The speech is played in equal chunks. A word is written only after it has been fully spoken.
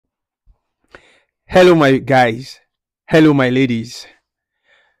Hello, my guys. Hello, my ladies.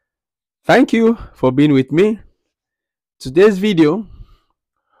 Thank you for being with me. Today's video,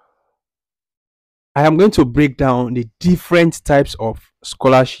 I am going to break down the different types of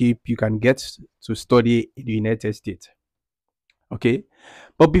scholarship you can get to study in the United States. Okay,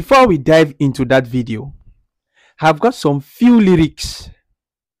 but before we dive into that video, I've got some few lyrics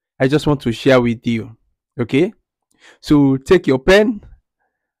I just want to share with you. Okay, so take your pen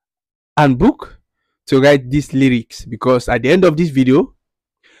and book to write these lyrics, because at the end of this video,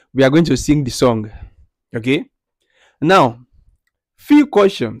 we are going to sing the song. Okay, now, few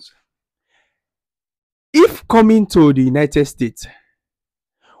questions. If coming to the United States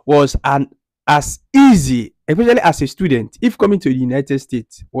was as easy, especially as a student, if coming to the United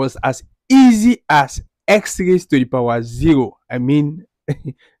States was as easy as x raised to the power 0, I mean,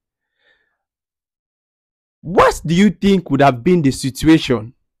 what do you think would have been the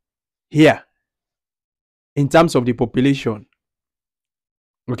situation here in terms of the population?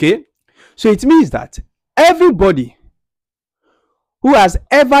 Okay, so it means that everybody who has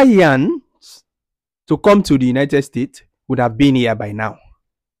ever yearned to come to the United States would have been here by now,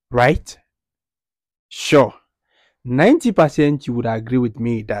 right? Sure, 90% you would agree with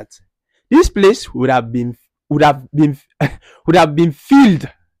me that this place would have been filled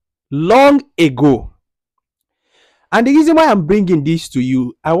long ago. And the reason why I'm bringing this to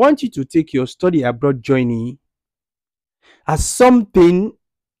you, I want you to take your study abroad journey as something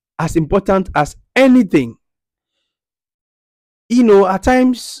as important as anything. You know, at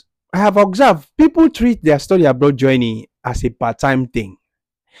times I have observed people treat their study abroad journey as a part-time thing.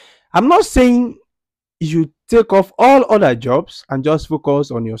 I'm not saying you take off all other jobs and just focus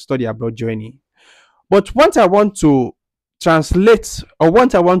on your study abroad journey. But what I want to translate, or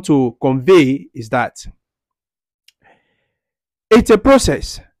what I want to convey, is that it's a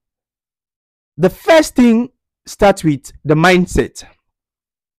process. The first thing starts with the mindset.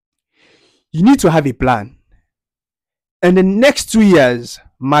 You need to have a plan. And the next 2 years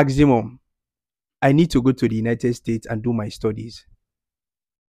maximum, I need to go to the United States and do my studies.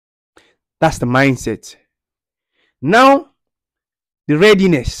 That's the mindset. Now, the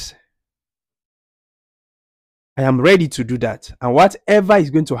readiness. I am ready to do that. And whatever is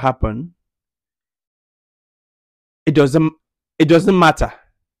going to happen, it doesn't matter.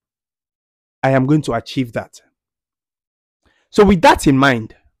 I am going to achieve that. So with that in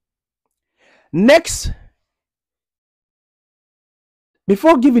mind, next,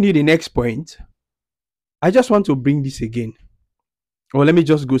 before giving you the next point, I just want to bring this again. Or let me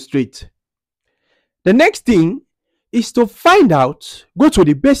just go straight. The next thing is to find out, go to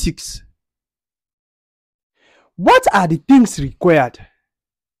the basics. What are the things required?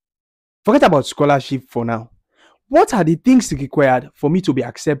 Forget about scholarship for now. What are the things required for me to be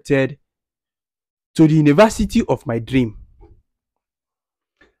accepted to the university of my dream?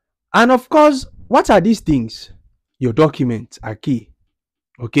 And of course, what are these things? Your documents are key.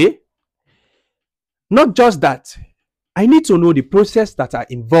 Okay? Not just that. I need to know the process that are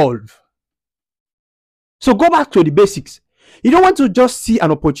involved. So go back to the basics. You don't want to just see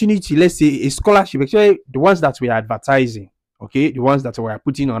an opportunity, let's say a scholarship, actually the ones that we are advertising, okay, the ones that we are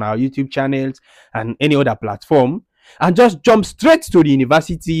putting on our YouTube channels and any other platform, and just jump straight to the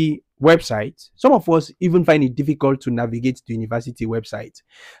university website. Some of us even find it difficult to navigate the university website,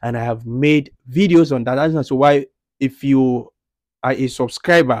 and I have made videos on that. That's why, if you are a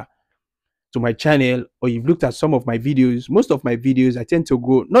subscriber to my channel, or you've looked at some of my videos, most of my videos I tend to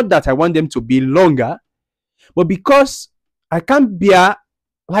go, not that I want them to be longer, but because I can't bear,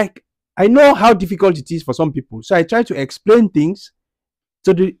 like, I know how difficult it is for some people. So I try to explain things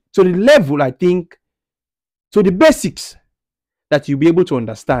to the level, I think, to the basics that you'll be able to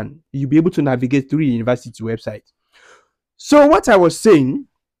understand. You'll be able to navigate through the university website. So what I was saying,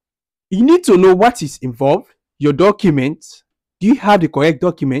 you need to know what is involved, your documents. Do you have the correct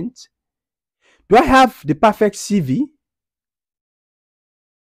document? Do I have the perfect CV?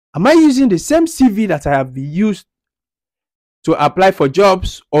 Am I using the same CV that I have used to apply for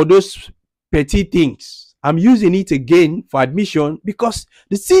jobs, or those petty things? I'm using it again for admission, because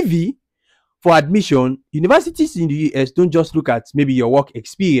the CV for admission, universities in the US don't just look at maybe your work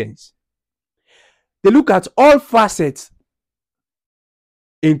experience. They look at all facets,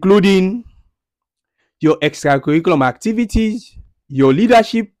 including your extracurriculum activities, your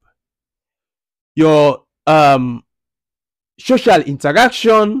leadership, your social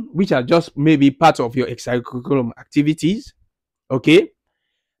interaction, which are just maybe part of your extracurriculum activities. Okay,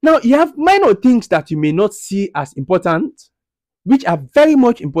 now you have minor things that you may not see as important, which are very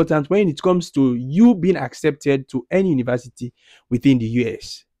much important when it comes to you being accepted to any university within the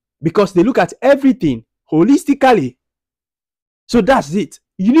US. because they look at everything holistically. So that's it.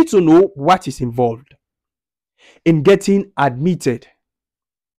 You need to know what is involved in getting admitted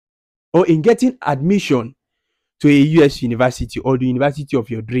or in getting admission to a US university or the university of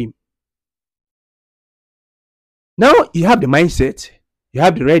your dream. Now you have the mindset, you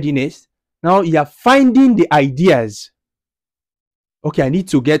have the readiness. Now you are finding the ideas. Okay, I need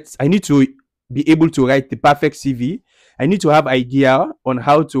to be able to write the perfect CV. I need to have idea on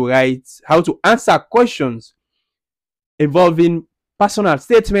how to answer questions involving personal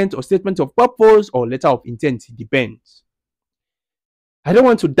statement or statement of purpose or letter of intent. It depends. I don't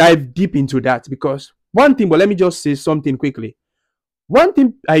want to dive deep into that because one thing, but let me just say something quickly. One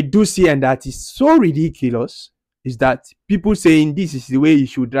thing I do see, and that is so ridiculous, is that people saying this is the way you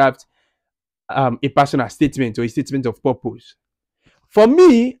should draft a personal statement or a statement of purpose. For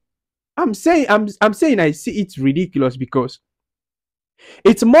me, I'm saying I see it ridiculous because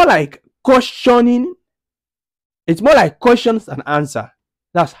it's more like questioning. It's more like questions and answer.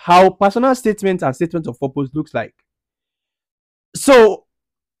 That's how personal statement and statement of purpose looks like. So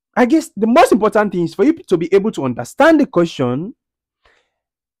I guess the most important thing is for you to be able to understand the question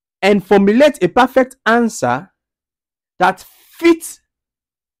and formulate a perfect answer that fits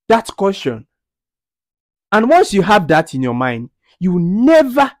that question. And once you have that in your mind, you will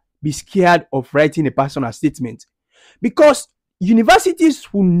never be scared of writing a personal statement, because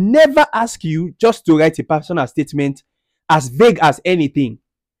universities will never ask you just to write a personal statement as vague as anything.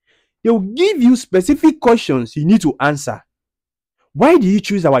 They will give you specific questions you need to answer. Why do you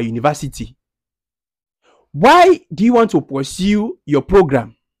choose our university? Why do you want to pursue your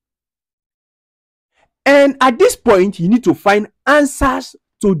program? And at this point, you need to find answers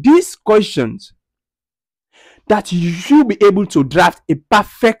to these questions that you should be able to draft a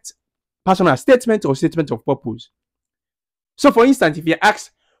perfect personal statement or statement of purpose. So for instance, if you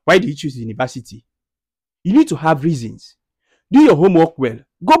ask, why do you choose the university? You need to have reasons. Do your homework well.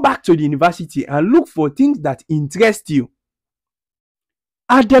 Go back to the university and look for things that interest you.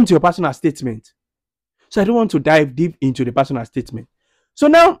 Add them to your personal statement. So I don't want to dive deep into the personal statement. So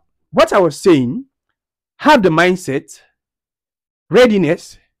now, what I was saying, have the mindset,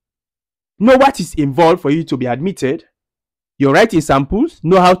 readiness, know what is involved for you to be admitted, your writing samples,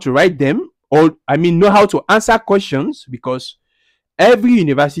 know how to write them, know how to answer questions, because every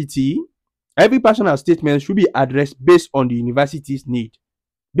university, every personal statement should be addressed based on the university's need,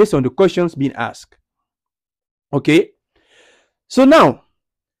 based on the questions being asked. Okay? So now,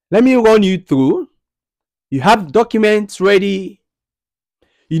 let me run you through. You have documents ready.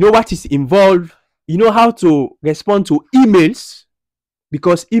 You know what is involved. You know how to respond to emails,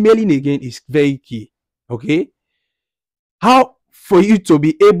 because emailing again is very key. Okay? How for you to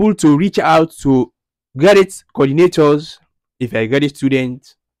be able to reach out to graduate coordinators if you're a graduate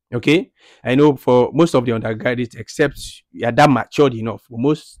student. Okay? I know for most of the undergraduates, except you're that matured enough,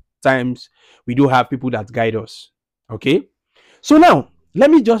 most times we do have people that guide us. Okay? So now, let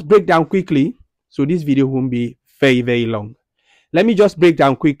me just break down quickly, so this video won't be very, very long. Let me just break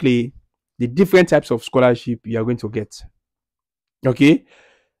down quickly the different types of scholarship you are going to get, okay,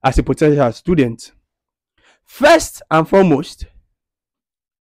 as a potential student. First and foremost,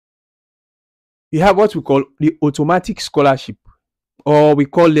 you have what we call the automatic scholarship, or we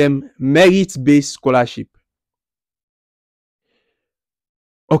call them merit-based scholarship.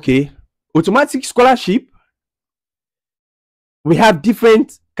 Okay, automatic scholarship, we have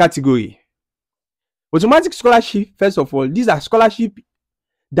different category. Automatic scholarship, first of all, these are scholarship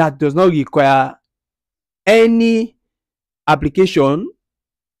that does not require any application,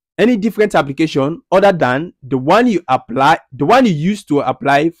 any different application other than the one you use to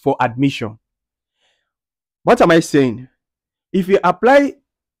apply for admission. What am I saying? If you apply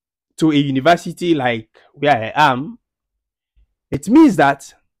to a university like where I am, it means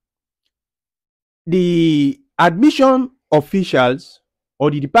that the admission officials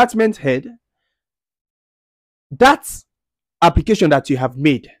or the department head, that application that you have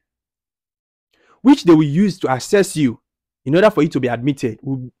made, which they will use to assess you in order for you to be admitted,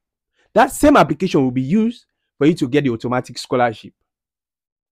 that same application will be used for you to get the automatic scholarship.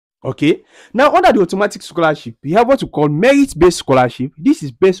 Okay, now under the automatic scholarship, we have what we call merit-based scholarship. This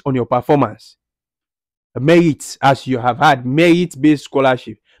is based on your performance. Merit, as you have had, merit-based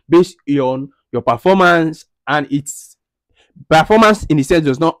scholarship based on your performance, and its performance in a sense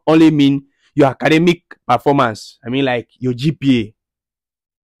does not only mean your academic performance. I mean like your GPA.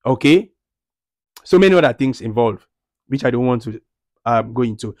 Okay, so many other things involved, which I don't want to go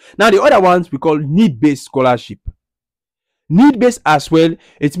into. Now the other ones we call need-based scholarship. Need-based as well,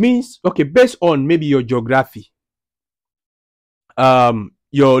 it means, okay, based on maybe your geography,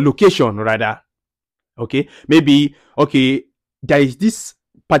 your location rather. Okay, maybe okay, there is this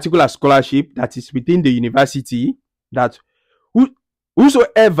particular scholarship that is within the university that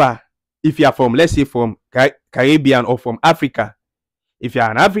whosoever, if you are from, let's say from Caribbean or from Africa, if you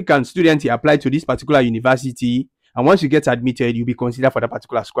are an African student, you apply to this particular university, and once you get admitted, you'll be considered for that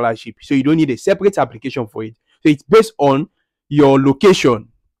particular scholarship. So you don't need a separate application for it. So it's based on your location.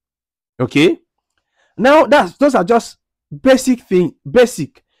 Okay. Now those are just basic.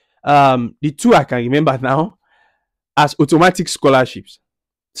 The two I can remember now as automatic scholarships.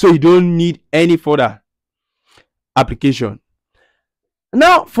 So you don't need any further application.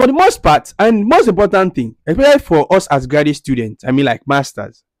 Now, for the most part, and most important thing, especially for us as graduate students, I mean like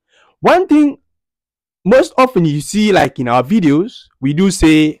masters, one thing most often you see, like in our videos, we do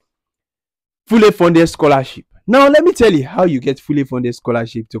say fully funded scholarship. Now, let me tell you how you get fully funded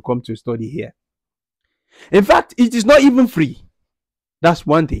scholarship to come to study here. In fact, it is not even free. That's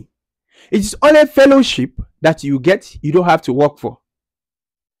one thing. It is only fellowship that you get, you don't have to work for.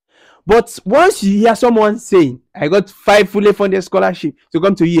 But once you hear someone saying, I got 5 fully funded scholarships to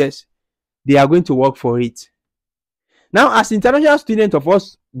come to US, they are going to work for it. Now, as international students of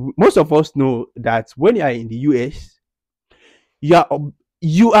us, most of us know that when you are in the US, you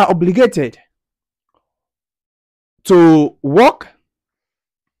are obligated to work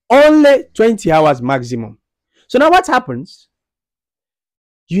only 20 hours maximum. So now what happens?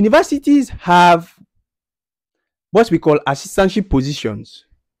 Universities have what we call assistantship positions.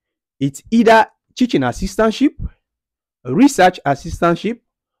 It's either teaching assistantship, research assistantship,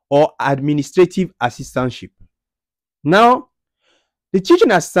 or administrative assistantship. Now, the teaching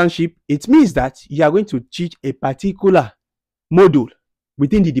assistantship, it means that you are going to teach a particular module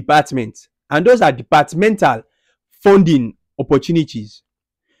within the department, and those are departmental funding opportunities.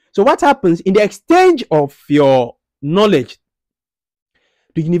 So what happens in the exchange of your knowledge,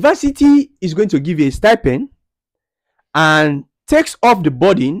 the university is going to give you a stipend and takes off the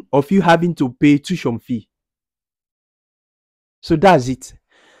burden of you having to pay tuition fee. So that's it.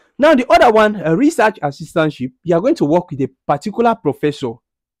 Now the other one, a research assistantship, you are going to work with a particular professor,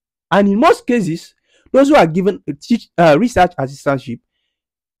 and in most cases, those who are given a research assistantship,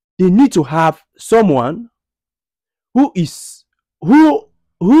 they need to have someone whose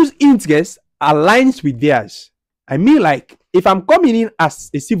interest aligns with theirs. I mean, like if I'm coming in as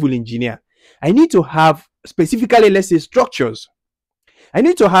a civil engineer, I need to have specifically, let's say, structures. I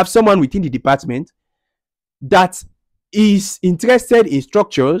need to have someone within the department that is interested in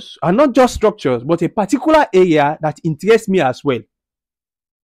structures, and not just structures, but a particular area that interests me as well.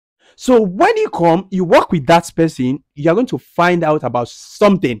 So when you come, you work with that person, you're going to find out about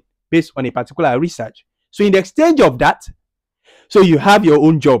something based on a particular research. So in the exchange of that, so you have your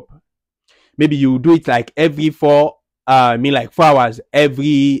own job. Maybe you do it like every 4 hours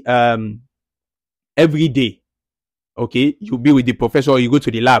every day. Okay, you'll be with the professor, or you go to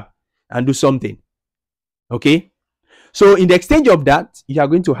the lab and do something. Okay, so in the exchange of that, you are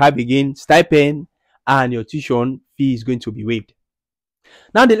going to have again stipend, and your tuition fee is going to be waived.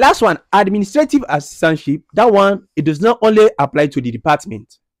 Now the last one, administrative assistantship, that one, it does not only apply to the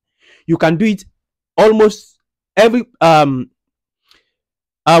department. You can do it almost every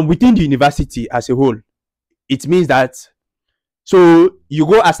within the university as a whole. It means that, so you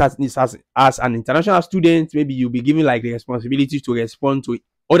go as an international student, maybe you'll be given like the responsibility to respond to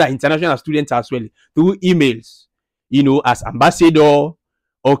other international students as well through emails, you know, as ambassador.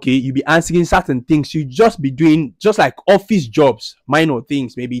 Okay, you'll be answering certain things. You just be doing just like office jobs, minor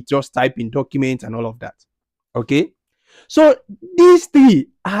things, maybe just typing documents and all of that. Okay, so these 3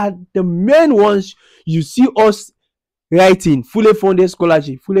 are the main ones you see us writing: fully funded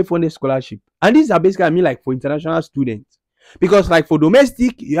scholarship, fully funded scholarship. And these are basically, I mean, like for international students. Because like for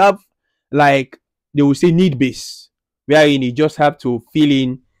domestic, you have like, they will say need base, wherein you just have to fill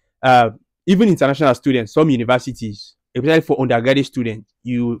in, even international students, some universities, especially for undergraduate students,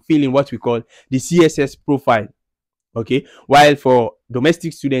 you fill in what we call the CSS profile. Okay, while for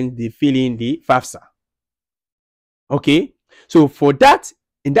domestic students, they fill in the FAFSA. Okay, so for that,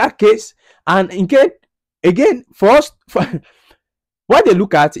 in that case, and in case, again, for us, what they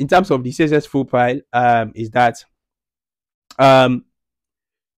look at in terms of the CSS profile is that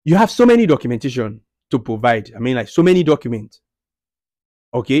you have so many documentation to provide. I mean, like so many documents.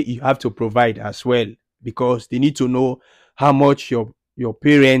 Okay, you have to provide as well, because they need to know how much your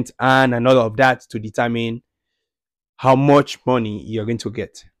parents earn and all of that to determine how much money you're going to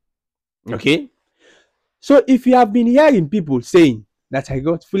get. Okay, so if you have been hearing people saying that I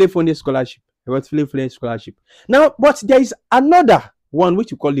got fully funded scholarship, I got fully funded scholarship. Now, but there is another one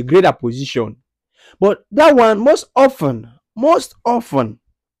which we call the grader position. But that one, most often,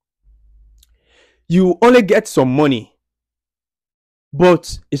 you only get some money,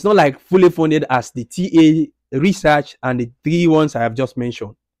 but it's not like fully funded as the TA, research, and the three ones I have just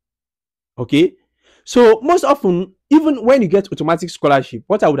mentioned. Okay, so most often, even when you get automatic scholarship,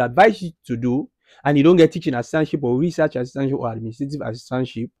 what I would advise you to do, and you don't get teaching assistantship or research assistantship or administrative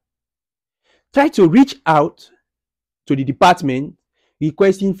assistantship, try to reach out to the department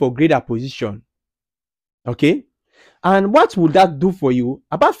requesting for greater position. Okay, and what would that do for you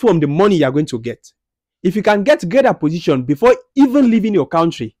apart from the money you are going to get? If you can get greater position before even leaving your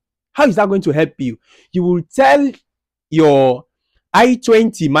country, how is that going to help you? You will tell your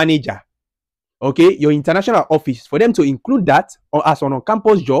I-20 manager, okay, your international office, for them to include that or as an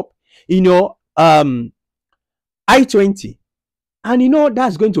on-campus job in your I-20. And you know,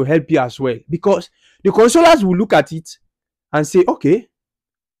 that's going to help you as well, because the consulars will look at it and say, okay,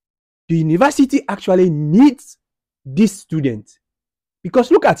 the university actually needs this student,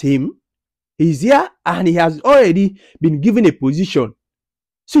 because look at him, he's here and he has already been given a position.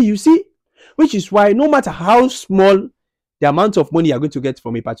 So you see, which is why no matter how small the amount of money you're going to get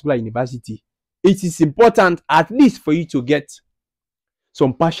from a particular university, it is important at least for you to get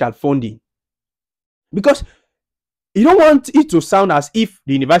some partial funding, because you don't want it to sound as if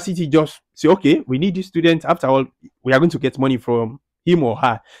the university just say, okay, we need this student, after all we are going to get money from him or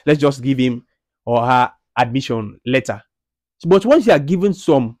her, let's just give him or her admission letter. But once you are given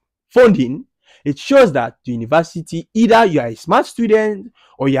some funding, it shows that the university, either you are a smart student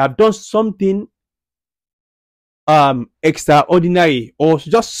or you have done something extraordinary, or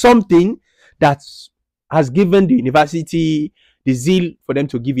just something that has given the university the zeal for them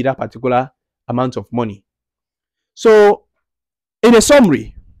to give you that particular amount of money. So in a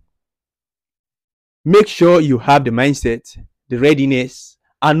summary, make sure you have the mindset, the readiness,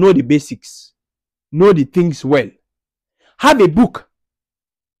 and know the basics. Know the things well. Have a book.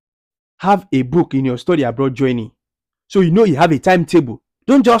 Have a book in your study abroad journey, so you know you have a timetable.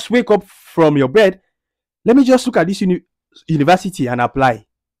 Don't just wake up from your bed, let me just look at this university and apply.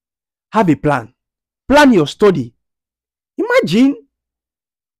 Have a plan. Plan your study. Imagine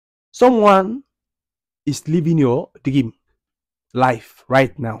someone is living your dream life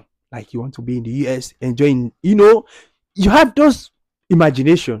right now, like you want to be in the US enjoying, you know, you have those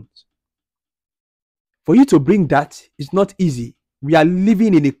imaginations. For you to bring that, it's not easy. We are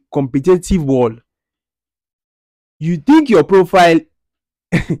living in a competitive world. You think your profile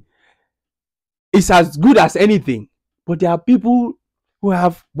is as good as anything, but there are people who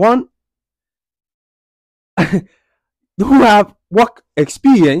have who have work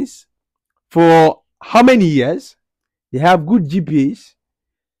experience for how many years, they have good GPAs,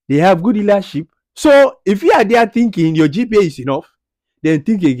 they have good leadership. So if you are there thinking your GPA is enough, then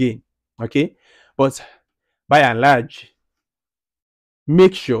think again. Okay, but by and large,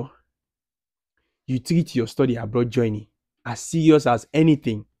 make sure you treat your study abroad journey as serious as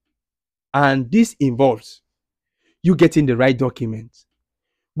anything, and this involves you getting the right documents.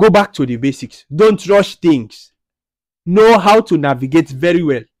 Go back to the basics. Don't rush things. Know how to navigate very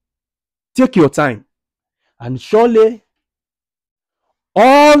well. Take your time, and surely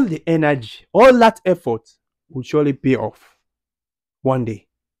all the energy, all that effort will surely pay off one day.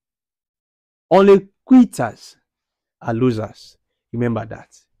 Only quitters are losers. Remember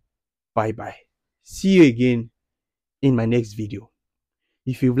that. Bye bye. See you again in my next video.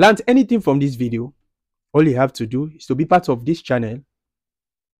 If you've learned anything from this video, all you have to do is to be part of this channel.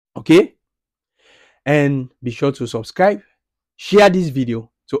 Okay? And be sure to subscribe, share this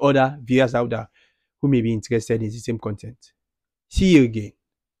video to other viewers out there who may be interested in the same content. See you again.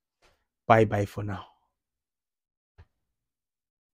 Bye bye for now.